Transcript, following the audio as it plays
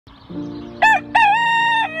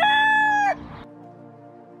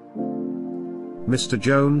Mr.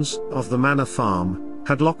 Jones, of the Manor Farm,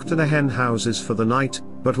 had locked the hen houses for the night,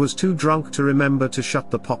 but was too drunk to remember to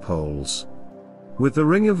shut the potholes. With the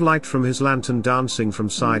ring of light from his lantern dancing from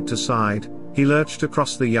side to side, he lurched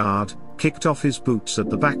across the yard, kicked off his boots at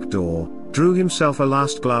the back door, drew himself a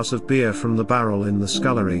last glass of beer from the barrel in the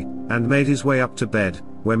scullery, and made his way up to bed,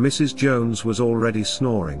 where Mrs. Jones was already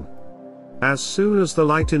snoring. As soon as the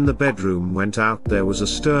light in the bedroom went out, there was a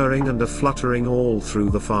stirring and a fluttering all through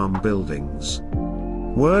the farm buildings.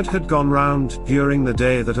 Word had gone round during the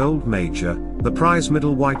day that old Major, the prize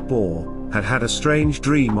middle white boar, had had a strange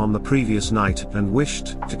dream on the previous night and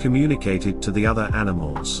wished to communicate it to the other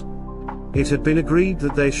animals. It had been agreed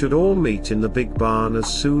that they should all meet in the big barn as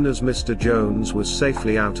soon as Mr. Jones was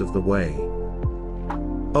safely out of the way.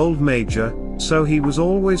 Old Major, so he was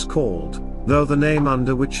always called, though the name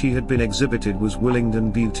under which he had been exhibited was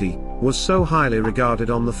Willingdon Beauty, was so highly regarded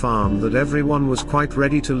on the farm that everyone was quite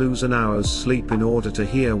ready to lose an hour's sleep in order to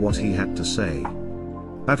hear what he had to say.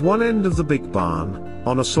 At one end of the big barn,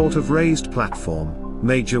 on a sort of raised platform,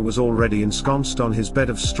 Major was already ensconced on his bed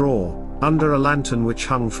of straw, under a lantern which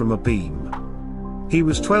hung from a beam. He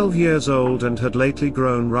was 12 years old and had lately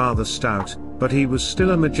grown rather stout, but he was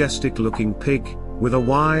still a majestic-looking pig, with a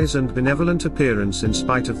wise and benevolent appearance in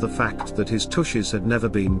spite of the fact that his tushes had never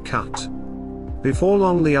been cut. Before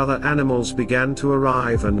long the other animals began to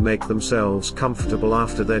arrive and make themselves comfortable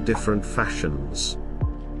after their different fashions.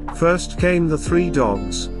 First came the 3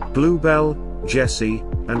 dogs, Bluebell, Jessie,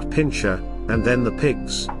 and Pincher, and then the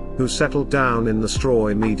pigs, who settled down in the straw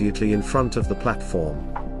immediately in front of the platform.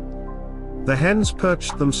 The hens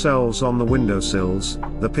perched themselves on the windowsills,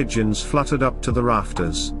 the pigeons fluttered up to the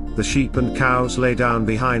rafters, the sheep and cows lay down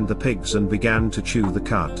behind the pigs and began to chew the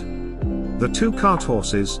cud. The 2 cart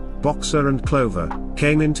horses, Boxer and Clover,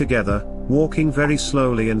 came in together, walking very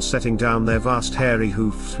slowly and setting down their vast hairy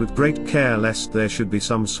hoofs with great care lest there should be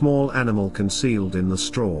some small animal concealed in the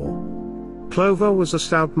straw. Clover was a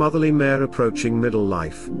stout motherly mare approaching middle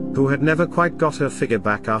life, who had never quite got her figure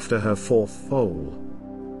back after her 4th foal.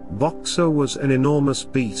 Boxer was an enormous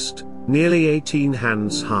beast, nearly 18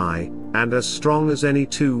 hands high, and as strong as any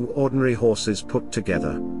 2 ordinary horses put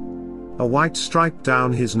together. A white stripe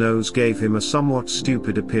down his nose gave him a somewhat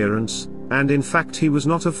stupid appearance, and in fact he was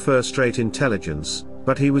not of first-rate intelligence,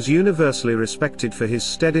 but he was universally respected for his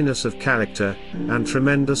steadiness of character, and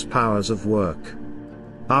tremendous powers of work.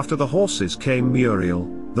 After the horses came Muriel,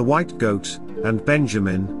 the white goat, and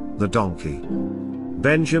Benjamin, the donkey.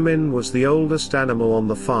 Benjamin was the oldest animal on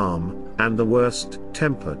the farm, and the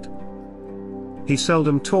worst-tempered. He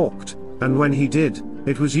seldom talked, and when he did,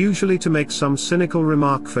 it was usually to make some cynical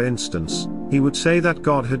remark. For instance, he would say that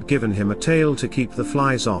God had given him a tail to keep the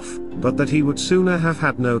flies off, but that he would sooner have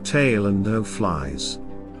had no tail and no flies.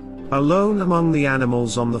 Alone among the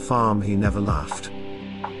animals on the farm he never laughed.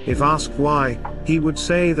 If asked why, he would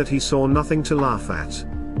say that he saw nothing to laugh at.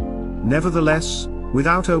 Nevertheless,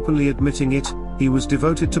 without openly admitting it, he was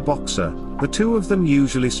devoted to Boxer. The 2 of them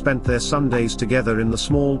usually spent their Sundays together in the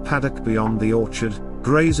small paddock beyond the orchard,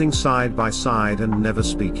 grazing side by side and never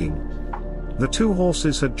speaking. The 2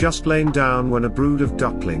 horses had just lain down when a brood of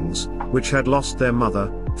ducklings, which had lost their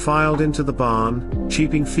mother, filed into the barn,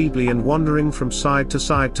 cheeping feebly and wandering from side to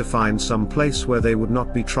side to find some place where they would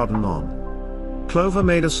not be trodden on. Clover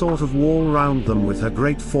made a sort of wall round them with her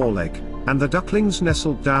great foreleg, and the ducklings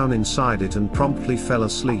nestled down inside it and promptly fell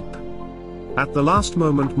asleep. At the last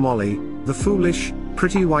moment Molly, the foolish,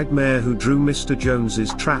 pretty white mare who drew Mr.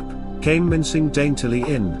 Jones's trap, came mincing daintily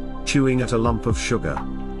in, chewing at a lump of sugar.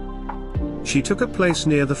 She took a place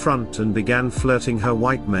near the front and began flirting her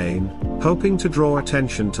white mane, hoping to draw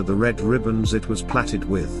attention to the red ribbons it was plaited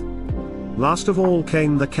with. Last of all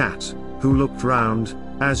came the cat, who looked round,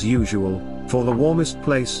 as usual, for the warmest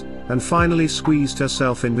place, and finally squeezed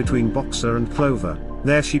herself in between Boxer and Clover.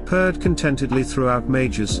 There she purred contentedly throughout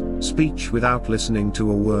Major's speech without listening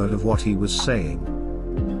to a word of what he was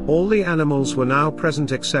saying. All the animals were now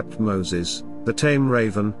present except Moses, the tame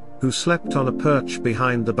raven, who slept on a perch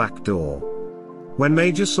behind the back door. When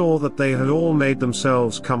Major saw that they had all made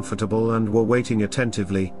themselves comfortable and were waiting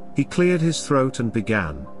attentively, he cleared his throat and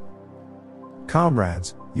began.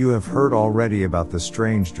 Comrades, you have heard already about the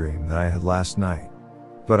strange dream that I had last night.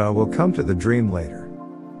 But I will come to the dream later.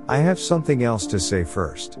 I have something else to say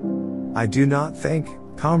first. I do not think,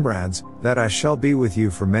 comrades, that I shall be with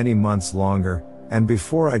you for many months longer, and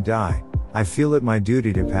before I die, I feel it my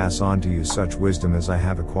duty to pass on to you such wisdom as I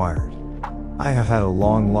have acquired. I have had a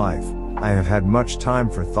long life, I have had much time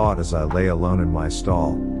for thought as I lay alone in my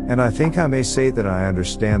stall, And I think I may say that I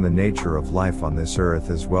understand the nature of life on this earth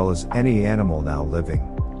as well as any animal now living.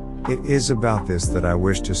 It is about this that I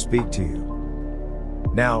wish to speak to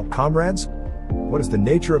you. Now, comrades, what is the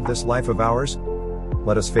nature of this life of ours?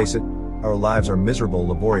 Let us face it, our lives are miserable,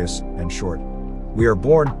 laborious, and short. We are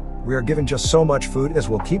born, we are given just so much food as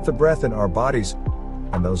will keep the breath in our bodies,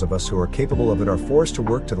 and those of us who are capable of it are forced to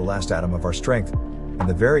work to the last atom of our strength, and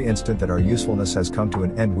the very instant that our usefulness has come to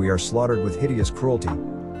an end we are slaughtered with hideous cruelty.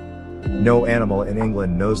 No animal in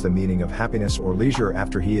England knows the meaning of happiness or leisure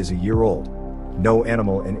after he is a year old. No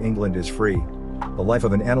animal in England is free. The life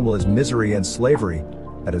of an animal is misery and slavery,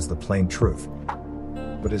 that is the plain truth.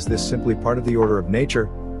 But is this simply part of the order of nature?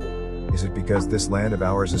 Is it because this land of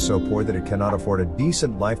ours is so poor that it cannot afford a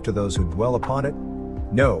decent life to those who dwell upon it?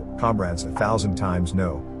 No, comrades, 1,000 times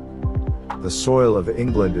no. The soil of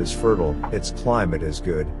England is fertile, its climate is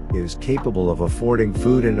good, it is capable of affording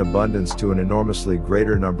food in abundance to an enormously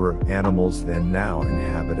greater number of animals than now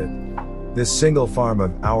inhabit it. This single farm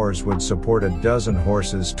of ours would support a dozen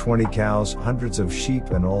horses, 20 cows, hundreds of sheep,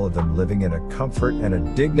 and all of them living in a comfort and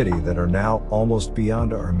a dignity that are now almost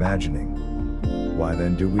beyond our imagining. Why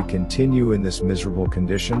then do we continue in this miserable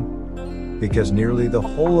condition? Because nearly the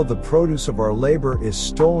whole of the produce of our labor is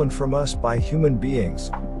stolen from us by human beings.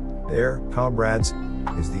 There, comrades,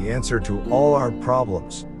 is the answer to all our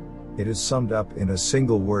problems. It is summed up in a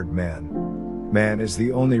single word: man. Man is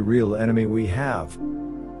the only real enemy we have.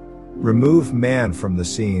 Remove man from the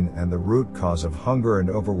scene and the root cause of hunger and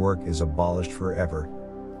overwork is abolished forever.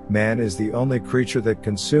 Man is the only creature that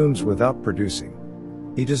consumes without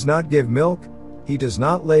producing. He does not give milk, he does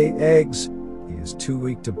not lay eggs, he is too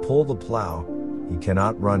weak to pull the plow, he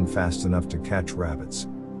cannot run fast enough to catch rabbits.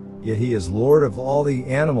 Yet he is Lord of all the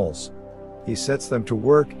animals. He sets them to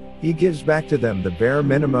work, he gives back to them the bare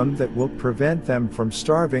minimum that will prevent them from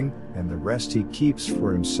starving, and the rest he keeps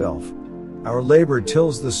for himself. Our labor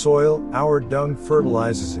tills the soil, our dung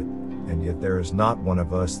fertilizes it, and yet there is not one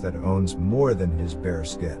of us that owns more than his bare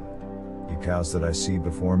skin. You cows that I see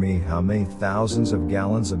before me, how many thousands of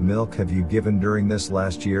gallons of milk have you given during this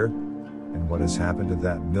last year? And what has happened to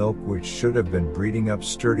that milk which should have been breeding up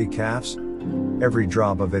sturdy calves? Every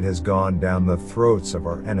drop of it has gone down the throats of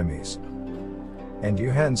our enemies. And you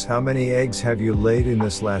hens, how many eggs have you laid in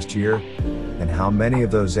this last year? And how many of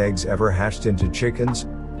those eggs ever hatched into chickens?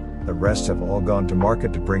 The rest have all gone to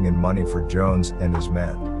market to bring in money for Jones and his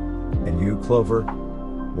men. And you, Clover,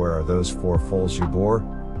 where are those 4 foals you bore,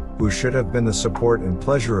 who should have been the support and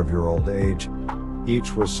pleasure of your old age?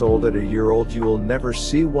 Each was sold at a year old. You will never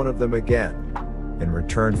see one of them again. In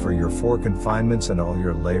return for your 4 confinements and all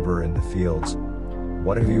your labor in the fields,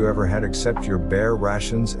 what have you ever had except your bare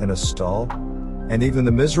rations and a stall? And even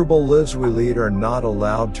the miserable lives we lead are not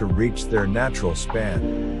allowed to reach their natural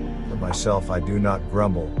span. For myself I do not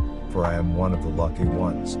grumble, for I am one of the lucky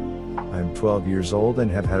ones. I am 12 years old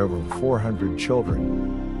and have had over 400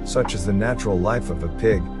 children. Such is the natural life of a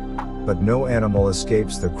pig, but no animal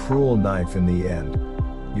escapes the cruel knife in the end.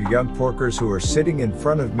 You young porkers who are sitting in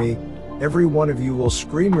front of me, every one of you will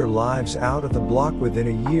scream your lives out of the block within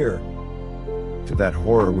a year. To that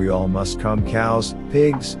horror we all must come: cows,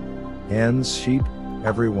 pigs, hens, sheep,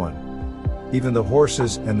 everyone. Even the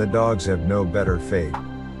horses and the dogs have no better fate.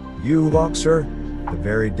 You, boxer, the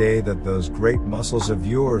very day that those great muscles of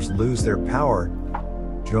yours lose their power,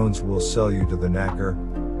 Jones will sell you to the knacker,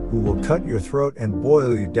 who will cut your throat and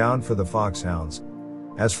boil you down for the foxhounds.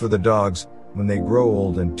 As for the dogs, when they grow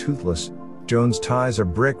old and toothless, Jones ties a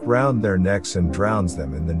brick round their necks and drowns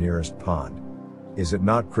them in the nearest pond. Is it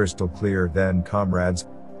not crystal clear then, comrades,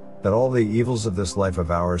 that all the evils of this life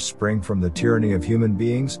of ours spring from the tyranny of human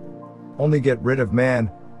beings? Only get rid of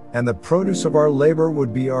man, and the produce of our labor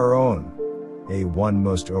would be our own. One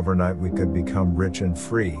most overnight we could become rich and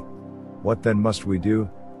free. What then must we do?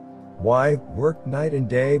 Why, work night and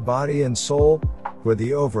day, body and soul, for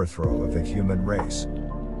the overthrow of the human race.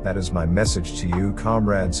 That is my message to you,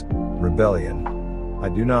 comrades: rebellion. I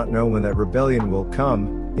do not know when that rebellion will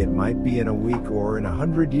come. It might be in a week or in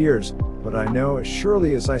 100 years, but I know as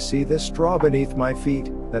surely as I see this straw beneath my feet,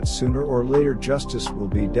 that sooner or later justice will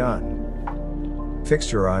be done. Fix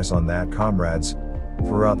your eyes on that, comrades,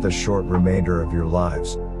 throughout the short remainder of your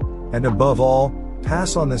lives. And above all,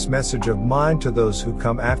 pass on this message of mine to those who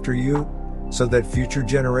come after you, so that future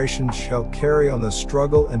generations shall carry on the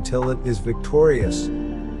struggle until it is victorious.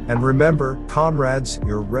 And remember, comrades,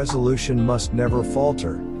 your resolution must never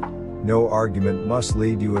falter. No argument must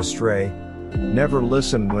lead you astray. Never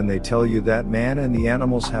listen when they tell you that man and the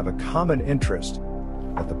animals have a common interest,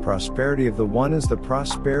 that the prosperity of the one is the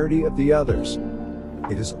prosperity of the others.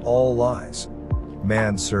 It is all lies.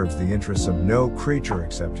 Man serves the interests of no creature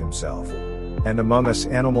except himself. And among us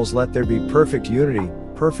animals let there be perfect unity,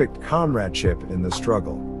 perfect comradeship in the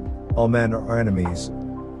struggle. All men are enemies.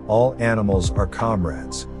 All animals are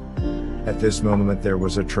comrades. At this moment there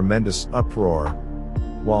was a tremendous uproar.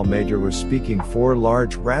 While Major was speaking, 4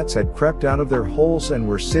 large rats had crept out of their holes and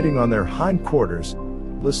were sitting on their hindquarters,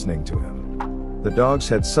 listening to him. The dogs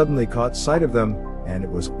had suddenly caught sight of them, and it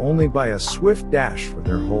was only by a swift dash for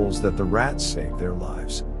their holes that the rats saved their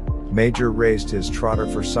lives. Major raised his trotter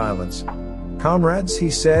for silence. "Comrades,"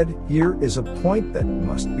 he said, "here is a point that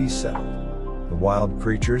must be settled. The wild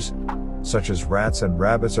creatures, such as rats and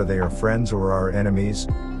rabbits, are they our friends or our enemies?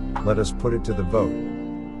 Let us put it to the vote.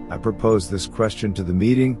 I propose this question to the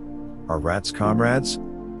meeting: are rats comrades?"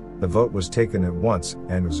 The vote was taken at once,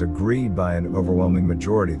 and was agreed by an overwhelming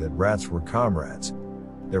majority that rats were comrades.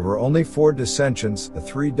 There were only 4 dissensions, the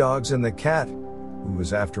 3 dogs and the cat, who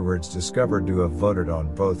was afterwards discovered to have voted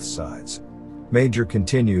on both sides. Major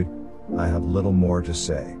continued, "I have little more to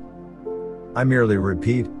say. I merely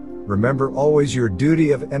repeat, remember always your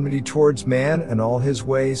duty of enmity towards man and all his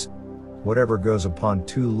ways. Whatever goes upon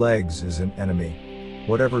 2 legs is an enemy.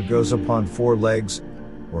 Whatever goes upon 4 legs,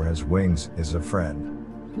 or has wings, is a friend.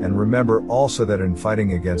 And remember also that in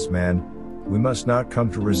fighting against man, we must not come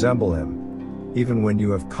to resemble him. Even when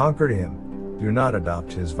you have conquered him, do not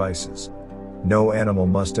adopt his vices. No animal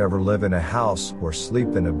must ever live in a house, or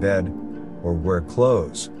sleep in a bed, or wear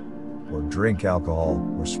clothes, or drink alcohol,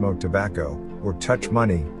 or smoke tobacco, or touch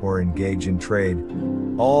money, or engage in trade.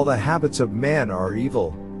 All the habits of man are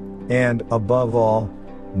evil. And, above all,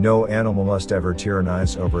 no animal must ever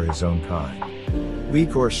tyrannize over his own kind.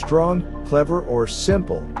 Weak or strong, clever or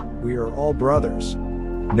simple, we are all brothers.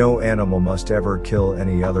 No animal must ever kill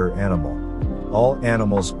any other animal. All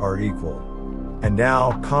animals are equal. And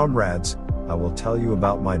now, comrades, I will tell you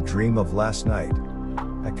about my dream of last night.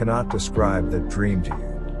 I cannot describe that dream to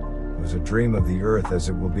you. It was a dream of the earth as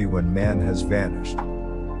it will be when man has vanished.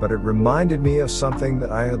 But it reminded me of something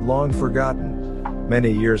that I had long forgotten.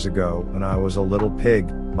 Many years ago, when I was a little pig,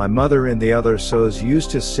 my mother and the other sows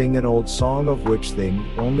used to sing an old song of which they knew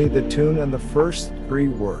only the tune and the first 3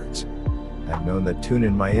 words. I had known that tune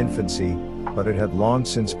in my infancy, but it had long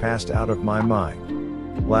since passed out of my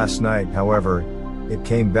mind. Last night, however, it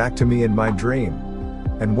came back to me in my dream.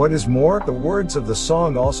 And what is more, the words of the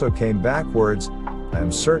song also came back, words, I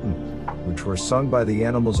am certain, which were sung by the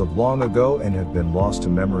animals of long ago and have been lost to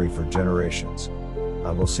memory for generations.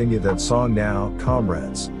 I will sing you that song now,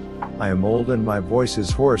 comrades. I am old and my voice is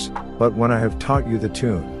hoarse, but when I have taught you the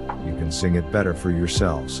tune, you can sing it better for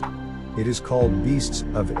yourselves. It is called Beasts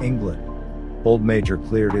of England. Old Major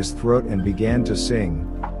cleared his throat and began to sing.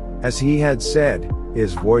 As he had said,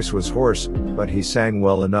 his voice was hoarse, but he sang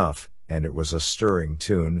well enough, and it was a stirring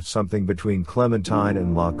tune, something between Clementine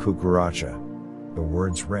and La Cucaracha. The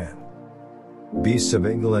words ran. Beasts of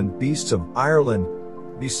England, beasts of Ireland,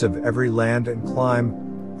 beasts of every land and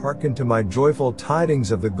clime, hearken to my joyful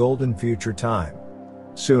tidings of the golden future time.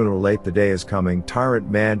 Soon or late the day is coming, tyrant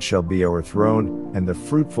man shall be overthrown, and the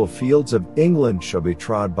fruitful fields of England shall be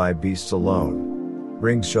trod by beasts alone.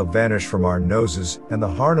 Rings shall vanish from our noses, and the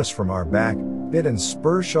harness from our back, bit and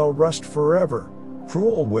spur shall rust forever,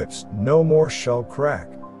 cruel whips no more shall crack.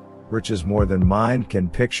 Riches more than mind can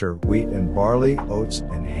picture, wheat and barley, oats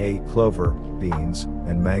and hay, clover, beans,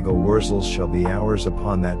 and mangel wurzels shall be ours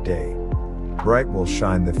upon that day. Bright will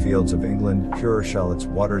shine the fields of England, pure shall its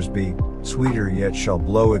waters be, sweeter yet shall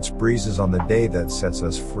blow its breezes on the day that sets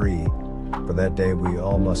us free. For that day we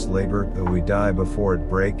all must labor, though we die before it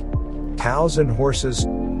break. Cows and horses,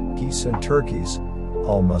 geese and turkeys,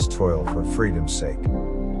 all must toil for freedom's sake.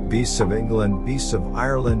 Beasts of England, beasts of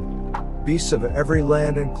Ireland, beasts of every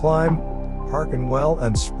land and clime, hearken well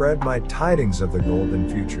and spread my tidings of the golden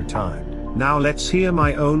future time. Now let's hear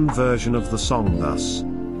my own version of the song thus.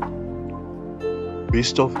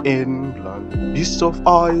 Beasts of England, beasts of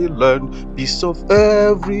Ireland, beasts of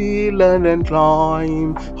every land and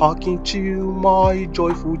clime, hearken to my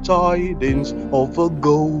joyful tidings of a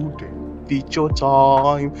golden future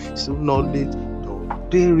time. So knowledge,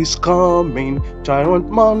 there is coming, tyrant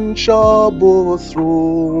man shall be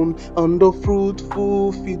overthrown, and the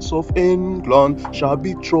fruitful fields of England shall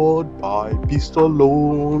be trod by beasts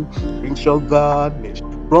alone. Rings shall vanish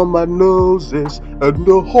from our noses, and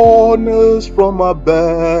the harness from our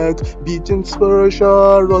backs. Beaten spurs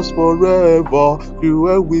shall rust forever,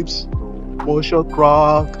 cruel whips no more shall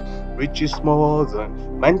crack. Riches more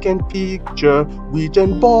than man can picture, wheat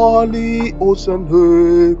and barley, oats and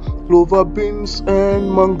hay, clover, beans and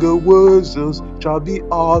mangel wurzels shall be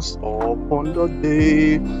ours upon the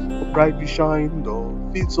day. For bright will shine the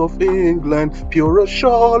fields of England. Purer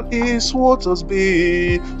shall his waters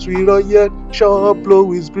be, sweeter yet shall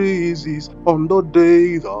blow his breezes on the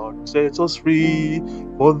day that sets us free.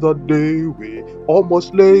 For the day we all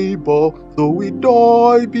must labor, though we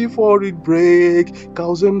die before it break.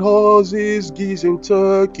 Cows and horses, geese and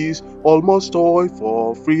turkeys, all must toil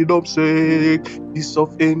for freedom's sake. Peace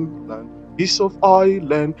of England, peace of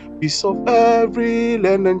Ireland, peace of every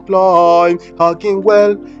land and clime. Harking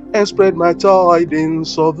well and spread my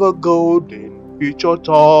tidings of the golden future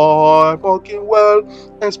time. Harking well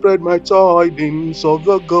and spread my tidings of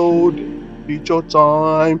the golden future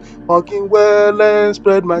time. Harking well and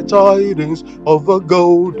spread my tidings of the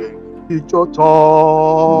golden future time.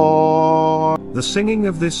 The singing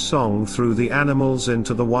of this song threw the animals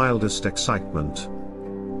into the wildest excitement.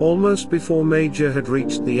 Almost before Major had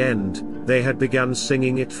reached the end, they had begun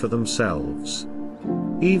singing it for themselves.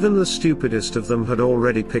 Even the stupidest of them had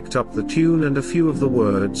already picked up the tune and a few of the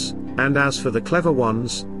words, and as for the clever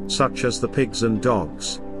ones, such as the pigs and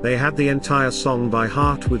dogs, they had the entire song by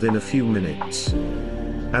heart within a few minutes.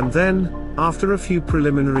 And then, after a few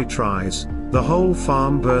preliminary tries, the whole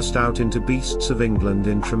farm burst out into Beasts of England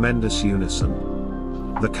in tremendous unison.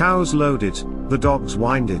 The cows lowed it, the dogs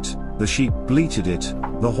whined it, the sheep bleated it,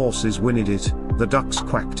 the horses whinnied it, the ducks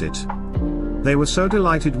quacked it. They were so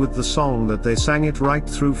delighted with the song that they sang it right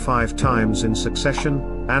through 5 times in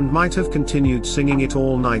succession, and might have continued singing it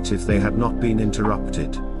all night if they had not been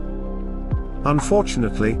interrupted.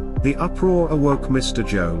 Unfortunately, the uproar awoke Mr.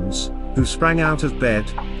 Jones, who sprang out of bed,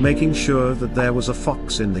 making sure that there was a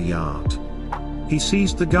fox in the yard. He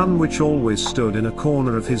seized the gun which always stood in a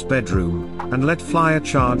corner of his bedroom, and let fly a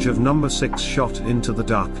charge of number 6 shot into the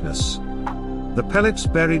darkness. The pellets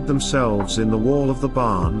buried themselves in the wall of the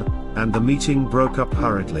barn, and the meeting broke up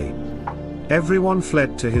hurriedly. Everyone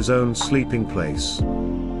fled to his own sleeping place.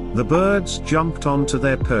 The birds jumped onto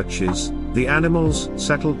their perches, the animals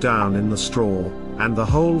settled down in the straw, and the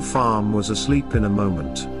whole farm was asleep in a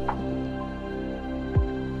moment.